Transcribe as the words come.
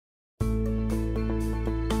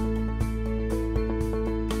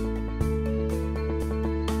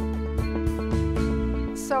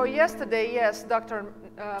So yesterday, yes, Dr.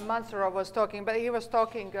 Mansourov was talking, but he was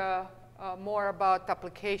talking more about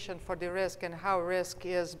application for the risk and how risk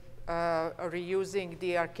is reusing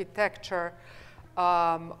the architecture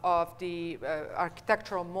of the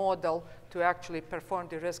architectural model to actually perform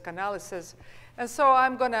the risk analysis. And so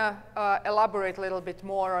I'm going to elaborate a little bit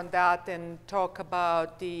more on that and talk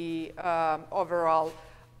about the overall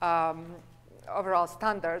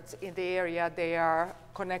standards in the area. They are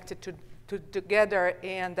connected together,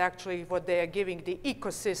 and actually what they are giving the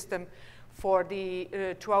ecosystem for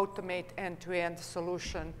the to automate end-to-end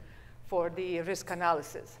solution for the risk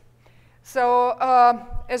analysis. So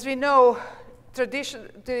as we know,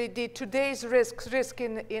 today's risk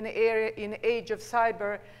in age of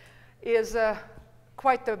cyber is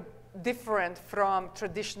quite different from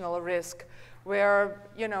traditional risk, where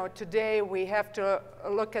today we have to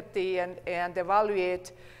look at and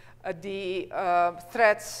evaluate the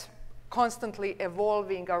threats, constantly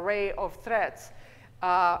evolving array of threats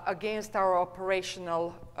against our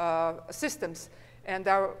operational systems and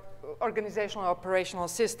our organizational operational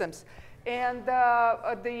systems. And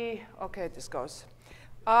this goes.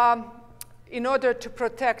 In order to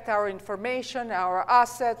protect our information, our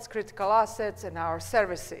assets, critical assets, and our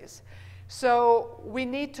services. So we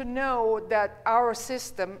need to know that our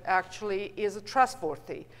system actually is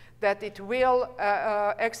trustworthy, that it will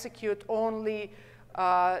execute only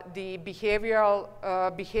the behavioral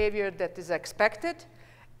behavior that is expected,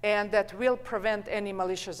 and that will prevent any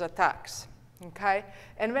malicious attacks. Okay?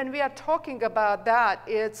 And when we are talking about that,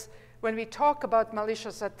 it's when we talk about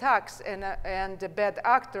malicious attacks and the bad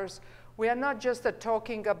actors, we are not just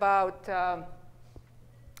talking about the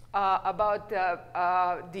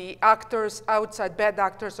actors outside, bad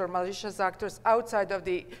actors or malicious actors outside of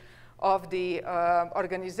the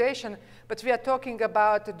organization, but we are talking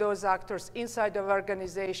about those actors inside of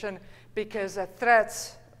organization, because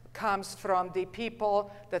threats comes from the people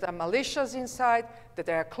that are malicious inside, that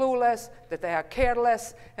they are clueless, that they are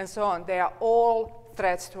careless, and so on. They are all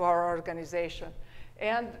threats to our organization.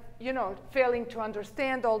 And failing to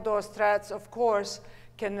understand all those threats, of course,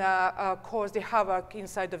 can cause the havoc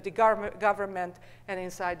inside of the government and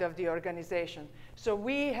inside of the organization. So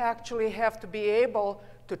we actually have to be able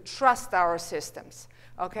to trust our systems.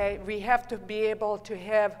 Okay? We have to be able to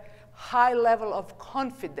have high level of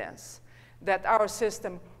confidence that our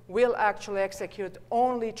system will actually execute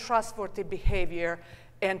only trustworthy behavior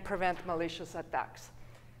and prevent malicious attacks.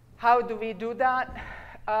 How do we do that?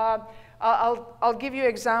 I'll give you an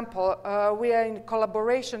example. We are in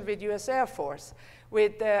collaboration with US Air Force,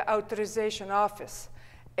 with the authorization office.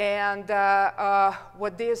 And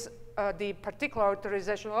what the particular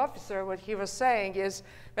authorization officer, what he was saying is,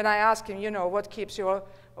 when I asked him, what keeps you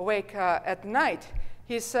awake at night?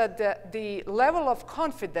 He said that the level of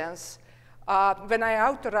confidence, when I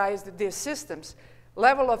authorized these systems,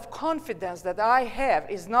 level of confidence that I have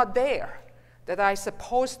is not there, that I'm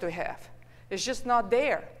supposed to have. It's just not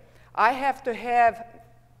there. I have to have,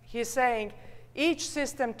 he's saying, each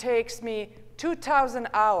system takes me 2,000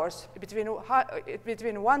 hours,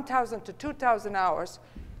 between 1,000 to 2,000 hours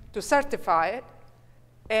to certify it,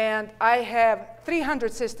 and I have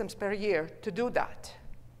 300 systems per year to do that,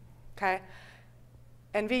 okay?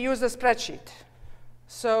 And we use a spreadsheet.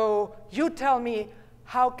 So you tell me,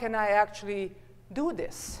 how can I actually do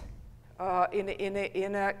this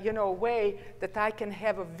in a way that I can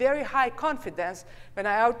have a very high confidence when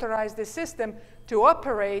I authorize the system to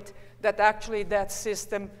operate, that actually that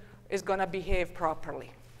system is going to behave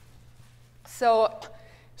properly. So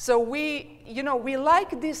we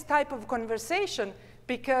like this type of conversation,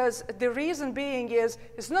 because the reason being is,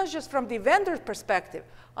 it's not just from the vendor perspective.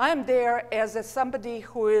 I'm there as somebody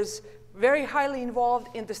who is very highly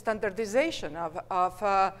involved in the standardization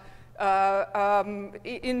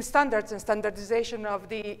in standards and standardization of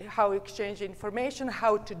how exchange information,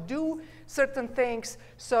 how to do certain things,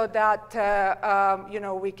 so that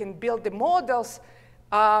we can build the models,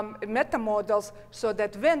 meta models, so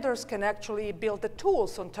that vendors can actually build the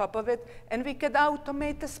tools on top of it, and we can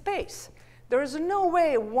automate the space. There is no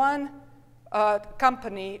way one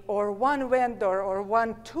company or one vendor or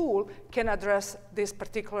one tool can address this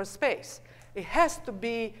particular space. It has to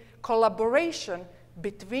be collaboration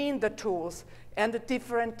between the tools and the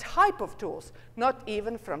different type of tools, not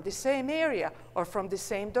even from the same area or from the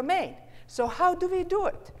same domain. So how do we do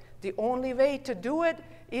it? The only way to do it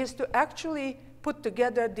is to actually put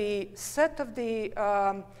together the set of the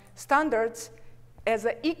standards as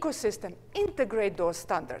an ecosystem, integrate those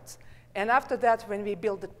standards. And after that, when we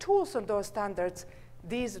build the tools on those standards,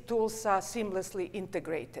 these tools are seamlessly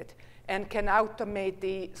integrated and can automate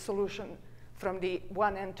the solution from the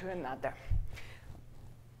one end to another.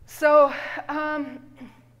 So,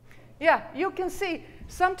 yeah, you can see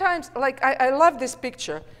sometimes, like, I love this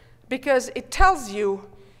picture because it tells you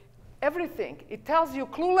everything. It tells you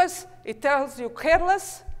clueless, it tells you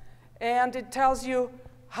careless, and it tells you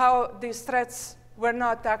how these threats were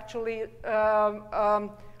not actually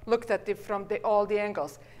looked at from all the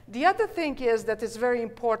angles. The other thing is that it's very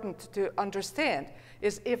important to understand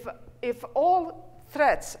is if all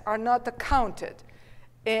threats are not accounted,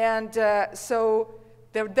 and so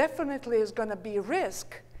there definitely is going to be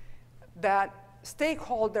risk that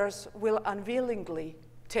stakeholders will unwillingly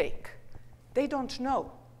take. They don't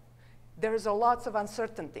know. There is a lot of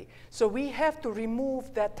uncertainty. So we have to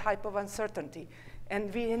remove that type of uncertainty.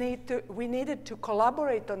 And we needed to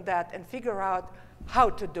collaborate on that and figure out how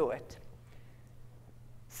to do it.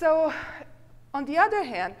 So on the other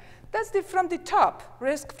hand, that's from the top,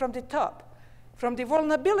 risk from the top. From the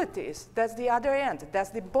vulnerabilities, that's the other end, that's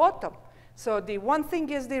the bottom. So the one thing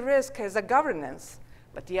is the risk as a governance,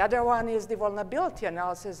 but the other one is the vulnerability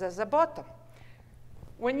analysis as a bottom.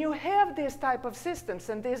 When you have these type of systems,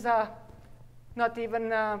 and these are not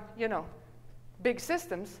even you know, big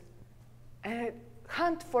systems,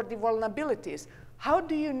 hunt for the vulnerabilities. How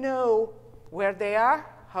do you know where they are?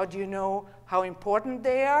 How do you know how important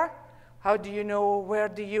they are? How do you know where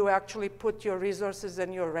do you actually put your resources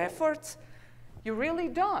and your efforts? You really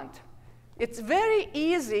don't. It's very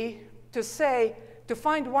easy to say, to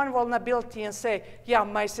find one vulnerability and say, yeah,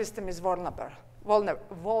 my system is vulnerable.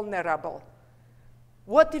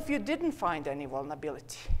 What if you didn't find any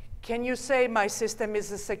vulnerability? Can you say my system is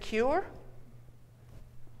secure?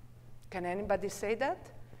 Can anybody say that?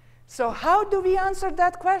 So how do we answer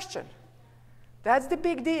that question? That's the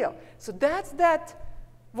big deal. So that's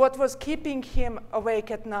what was keeping him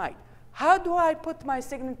awake at night. How do I put my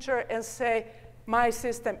signature and say my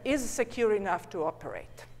system is secure enough to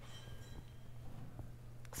operate?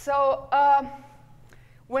 So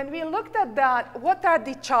when we looked at that, what are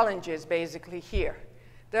the challenges basically here?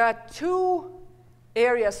 There are two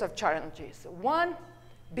areas of challenges. One,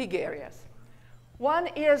 big areas. One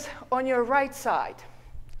is on your right side.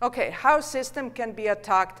 Okay, how system can be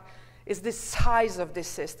attacked is the size of the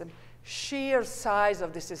system, sheer size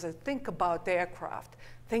of the system. Think about aircraft.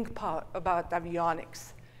 Think about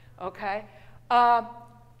avionics, okay?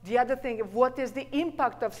 The other thing, what is the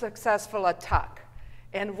impact of successful attack?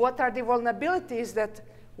 And what are the vulnerabilities that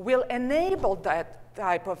will enable that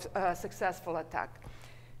type of successful attack?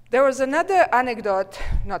 There was another anecdote,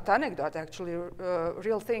 not anecdote, actually,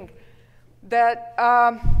 real thing, that,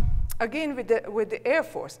 again, with the Air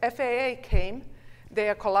Force, FAA came, they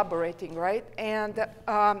are collaborating, right? And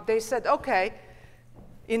they said, okay,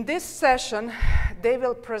 in this session, they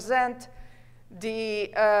will present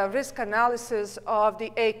the risk analysis of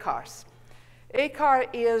the ACARS. ACAR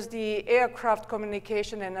is the Aircraft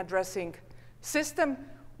Communication and Addressing System,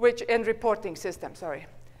 and reporting system, sorry.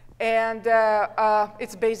 And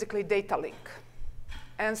it's basically data link.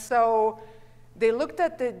 And so they looked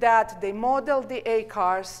at that, they modeled the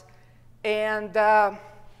ACARS, and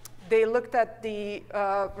they looked at the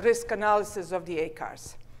risk analysis of the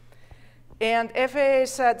ACARS. And FAA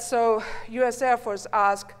said, so US Air Force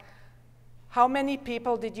asked, how many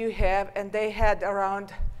people did you have? And they had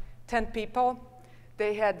around 10 people.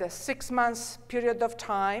 They had a 6 months period of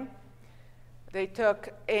time. They took,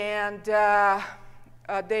 and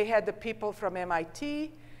they had the people from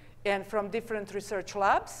MIT and from different research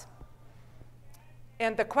labs.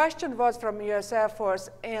 And the question was from US Air Force,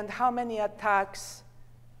 and how many attacks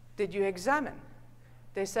did you examine?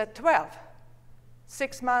 They said 12.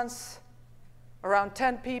 6 months, around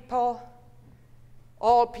 10 people,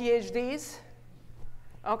 all PhDs,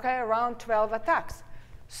 okay, around 12 attacks.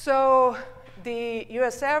 So the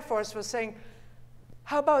US Air Force was saying,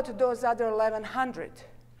 how about those other 1,100?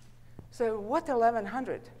 So what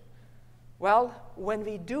 1,100? Well, when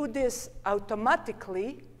we do this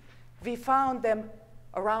automatically, we found them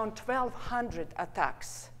around 1,200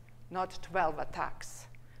 attacks, not 12 attacks.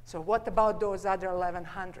 So what about those other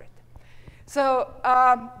 1,100? So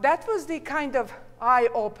that was the kind of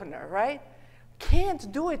eye-opener, right?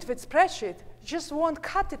 Can't do it with spreadsheet, just won't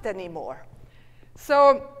cut it anymore.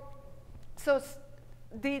 So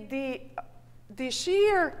the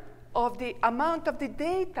sheer of the amount of the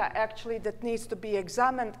data actually that needs to be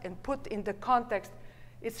examined and put in the context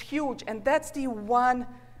is huge, and that's the one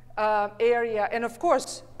area. And of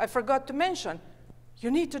course, I forgot to mention, you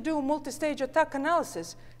need to do multi-stage attack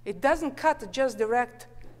analysis. It doesn't cut just direct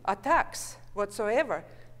attacks whatsoever. It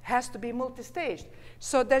has to be multi-staged.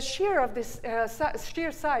 So the sheer of this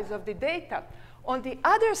sheer size of the data. On the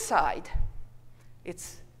other side,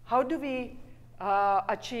 it's how do we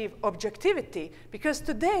achieve objectivity? Because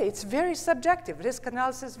today it's very subjective. Risk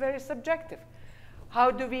analysis is very subjective. How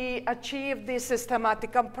do we achieve this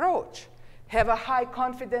systematic approach? Have a high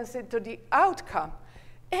confidence into the outcome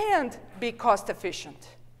and be cost efficient?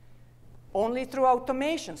 Only through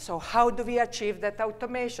automation. So how do we achieve that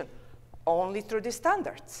automation? Only through the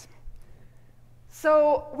standards.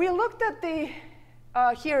 So we looked at the,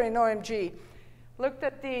 here in OMG, looked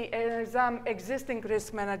at some existing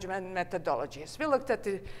risk management methodologies. We looked at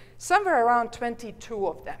somewhere around 22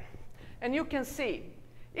 of them. And you can see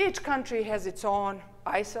each country has its own,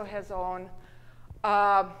 ISO has own.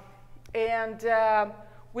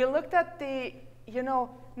 We looked at the,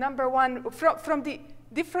 number one, from the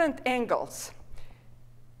different angles.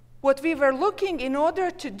 What we were looking in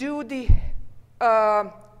order to do the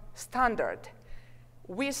standard,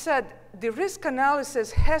 we said the risk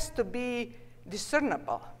analysis has to be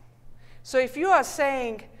discernible. So if you are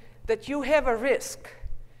saying that you have a risk,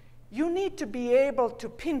 you need to be able to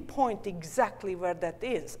pinpoint exactly where that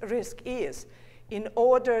risk is in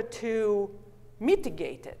order to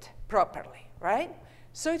mitigate it properly, right?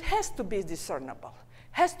 So it has to be discernible,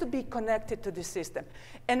 has to be connected to the system.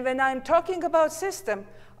 And when I'm talking about system,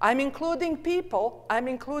 I'm including people, I'm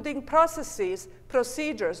including processes,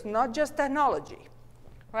 procedures, not just technology,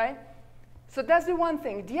 right? So that's the one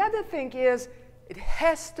thing. The other thing is it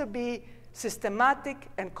has to be systematic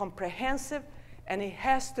and comprehensive, and it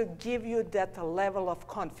has to give you that level of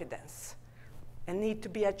confidence and need to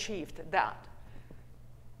be achieved, that.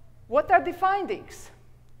 What are the findings?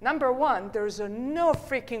 Number one, there's no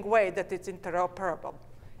freaking way that it's interoperable,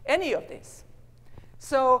 any of this.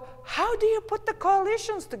 So how do you put the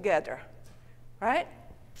coalitions together, right?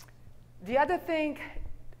 The other thing,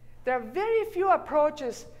 there are very few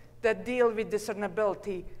approaches that deal with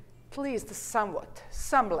discernibility, at least somewhat,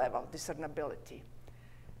 some level discernibility.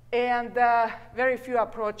 And very few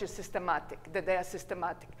approaches systematic, that they are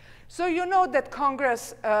systematic. So you know that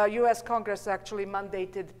Congress, US Congress actually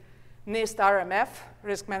mandated NIST RMF,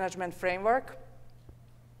 Risk Management Framework.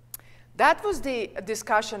 That was the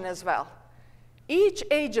discussion as well. Each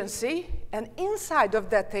agency, and inside of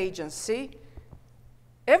that agency,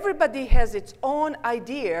 everybody has its own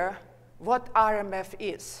idea what RMF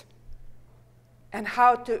is and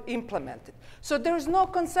how to implement it. So there's no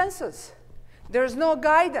consensus. There's no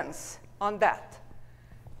guidance on that.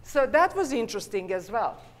 So that was interesting as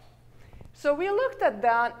well. So we looked at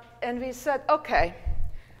that and we said, okay,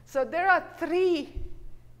 so there are three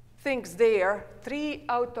things there, three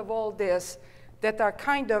out of all this that are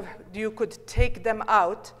kind of, you could take them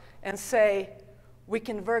out and say, we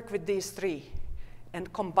can work with these three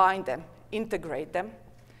and combine them, integrate them.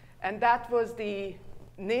 And that was the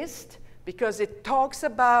NIST, because it talks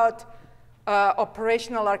about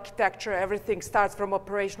operational architecture. Everything starts from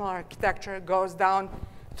operational architecture, goes down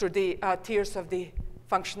through the tiers of the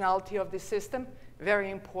functionality of the system.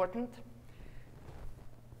 Very important.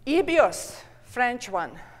 EBIOS, French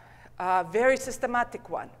one, very systematic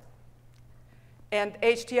one. And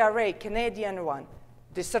HTRA, Canadian one,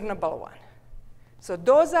 discernible one. So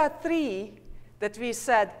those are three that we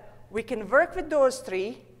said we can work with those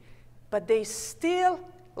three, but they still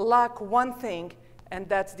lack one thing, and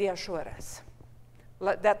that's the assurance,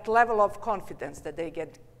 that level of confidence that they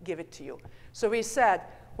give it to you. So we said,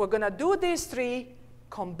 we're going to do these three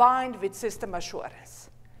combined with system assurance.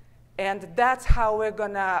 And that's how we're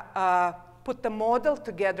going to put the model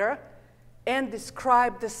together and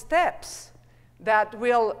describe the steps that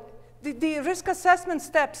will, the risk assessment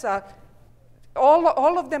steps are,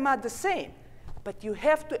 all of them are the same, but you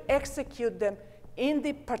have to execute them in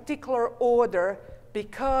the particular order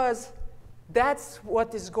because that's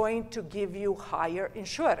what is going to give you higher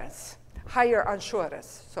assurance, higher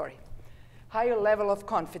level of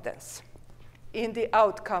confidence in the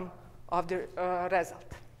outcome of the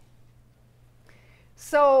result.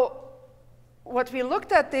 So what we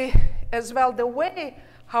looked at as well, the way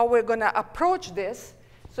how we're going to approach this,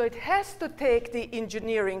 so it has to take the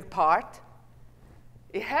engineering part.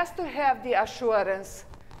 It has to have the assurance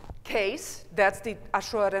case. That's the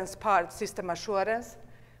assurance part, system assurance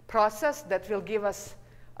process that will give us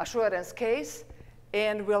assurance case,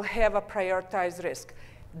 and we'll have a prioritized risk.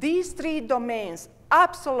 These three domains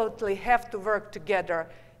absolutely have to work together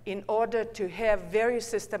in order to have very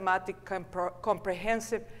systematic,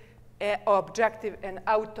 comprehensive, objective, and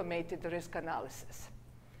automated risk analysis.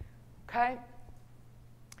 Okay?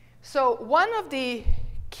 So one of the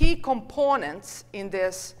key components in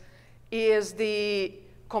this is the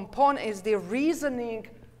reasoning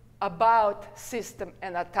about system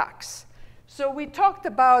and attacks. So we talked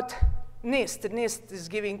about NIST. NIST is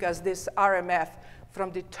giving us this RMF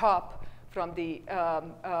from the top from the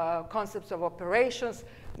concepts of operations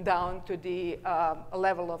down to the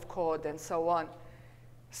level of code and so on.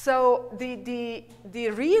 So the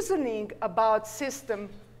reasoning about system,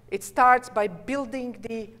 it starts by building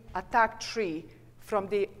the attack tree from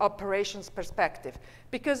the operations perspective.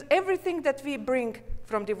 Because everything that we bring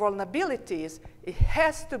from the vulnerabilities, it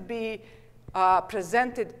has to be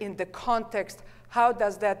presented in the context, how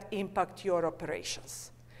does that impact your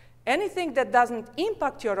operations? Anything that doesn't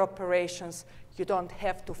impact your operations, you don't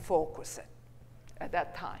have to focus it at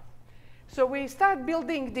that time. So we start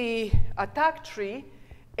building the attack tree,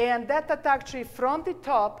 and that attack tree from the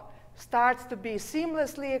top starts to be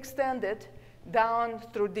seamlessly extended down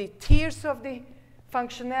through the tiers of the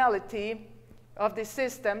functionality of the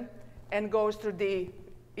system and goes through the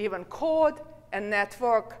even code and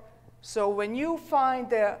network. So when you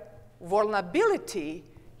find a vulnerability,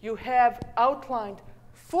 you have outlined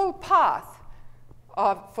full path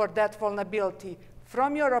for that vulnerability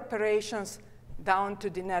from your operations down to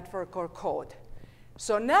the network or code.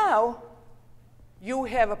 So now you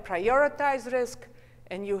have a prioritized risk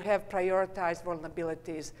and you have prioritized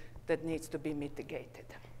vulnerabilities that needs to be mitigated.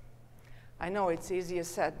 I know it's easier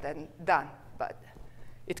said than done, but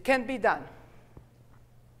it can be done.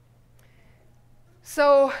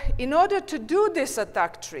 So in order to do this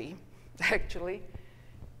attack tree, actually,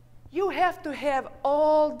 you have to have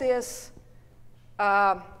all these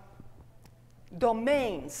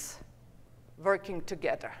domains working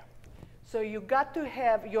together. So you got to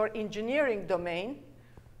have your engineering domain,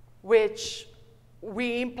 which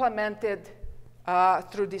we implemented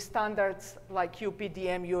through the standards like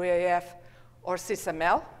UPDM, UAF, or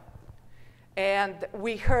SysML. And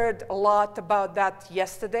we heard a lot about that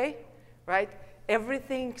yesterday, right?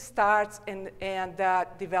 Everything starts and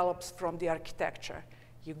develops from the architecture.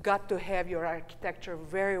 You got to have your architecture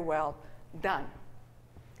very well done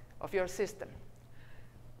of your system.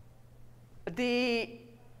 The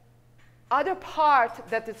other part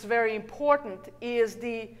that is very important is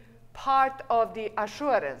the part of the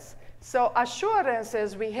assurance. So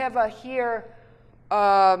assurances, we have here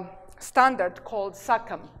standard called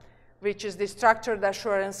SACM, which is the Structured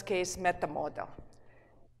Assurance Case Meta Model.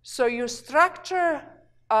 So you structure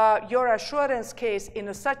your assurance case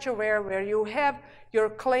in such a way where you have your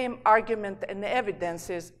claim, argument, and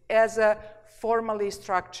evidences as a formally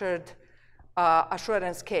structured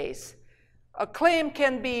assurance case. A claim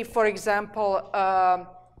can be, for example,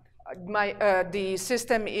 the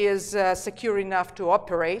system is secure enough to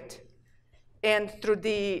operate, and through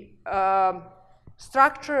the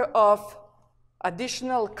structure of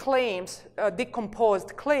additional claims,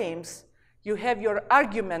 decomposed claims, you have your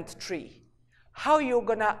argument tree. How you're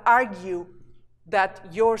going to argue that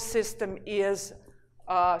your system is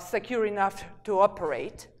secure enough to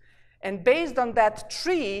operate. And based on that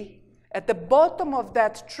tree, at the bottom of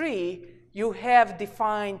that tree, you have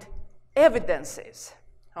defined evidences,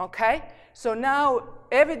 okay? So now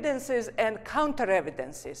evidences and counter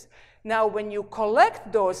evidences. Now when you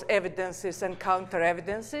collect those evidences and counter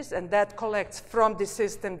evidences, and that collects from the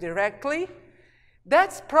system directly,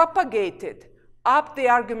 that's propagated up the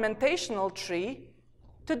argumentational tree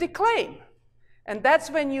to the claim. And that's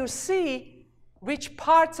when you see which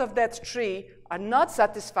parts of that tree are not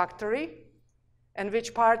satisfactory and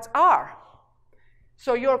which parts are.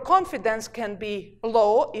 So your confidence can be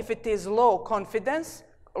low if it is low confidence,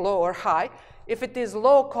 low or high. If it is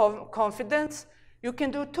low confidence, you can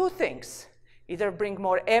do two things. Either bring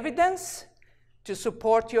more evidence to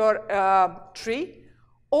support your tree,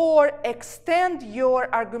 or extend your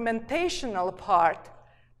argumentational part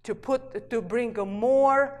to bring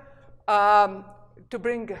more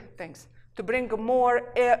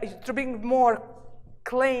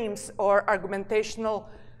claims or argumentational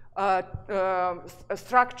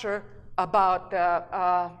structure about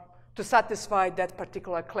to satisfy that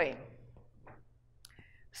particular claim.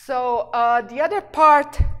 So the other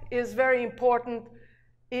part is very important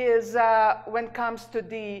is when it comes to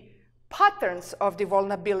the patterns of the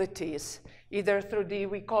vulnerabilities, either through the,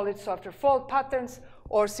 we call it software fault patterns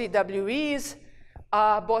or CWEs.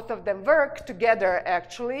 Both of them work together,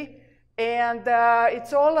 actually. And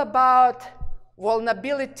it's all about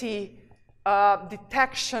vulnerability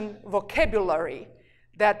detection vocabulary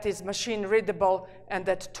that is machine readable and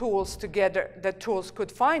that tools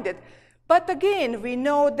could find it. But again, we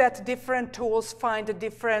know that different tools find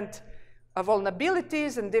different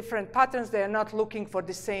vulnerabilities and different patterns. They are not looking for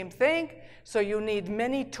the same thing. So you need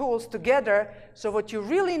many tools together. So what you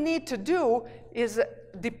really need to do is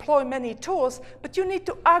deploy many tools, but you need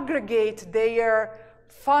to aggregate their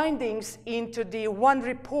findings into the one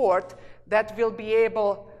report that will be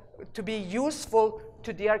able to be useful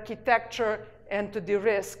to the architecture and to the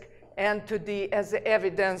risk and to the as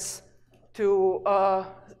evidence to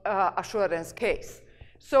assurance case.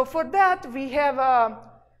 So for that, we have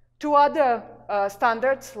two other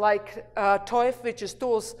standards like TOIF, which is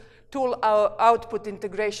Tool Output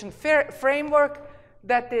Integration Framework,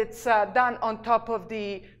 that it's done on top of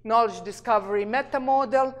the knowledge discovery meta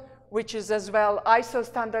model, which is as well ISO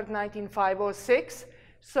standard 19506.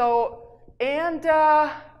 So, and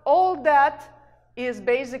all that is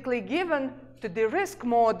basically given to the risk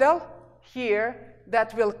model here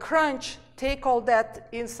that will crunch, take all that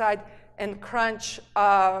inside and crunch,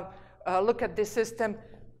 look at the system,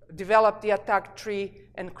 develop the attack tree,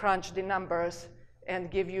 and crunch the numbers and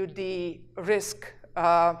give you the risk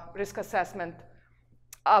assessment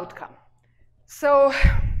outcome. So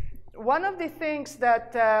one of the things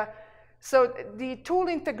that, so the tool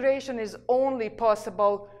integration is only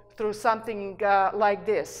possible through something like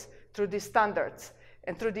this, through the standards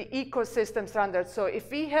and through the ecosystem standards. So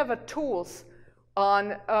if we have tools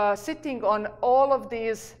on sitting on all of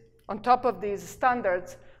these, on top of these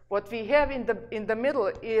standards, what we have in the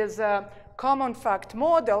middle is a common fact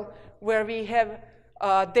model where we have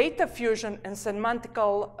data fusion and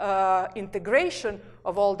semantical integration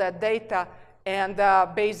of all that data, and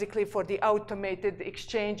basically for the automated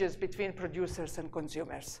exchanges between producers and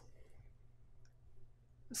consumers.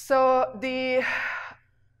 So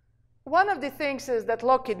one of the things is that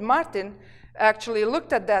Lockheed Martin actually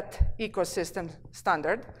looked at that ecosystem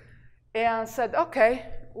standard and said, okay,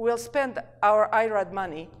 we'll spend our IRAD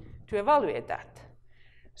money to evaluate that.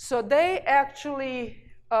 So they actually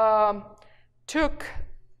took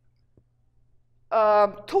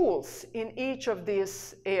tools in each of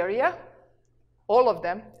these area, all of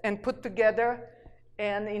them, and put together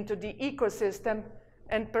and into the ecosystem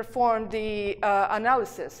and performed the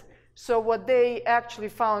analysis. So what they actually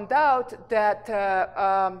found out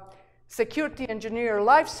that security engineer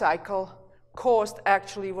lifecycle cost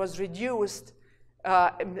actually was reduced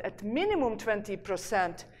at minimum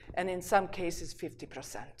 20% and in some cases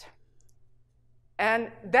 50%.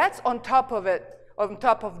 And that's on top of it, on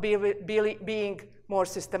top of being more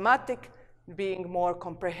systematic, being more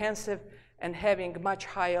comprehensive, and having much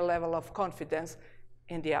higher level of confidence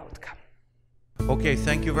in the outcome. Okay,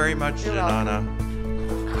 thank you very much, Djenana.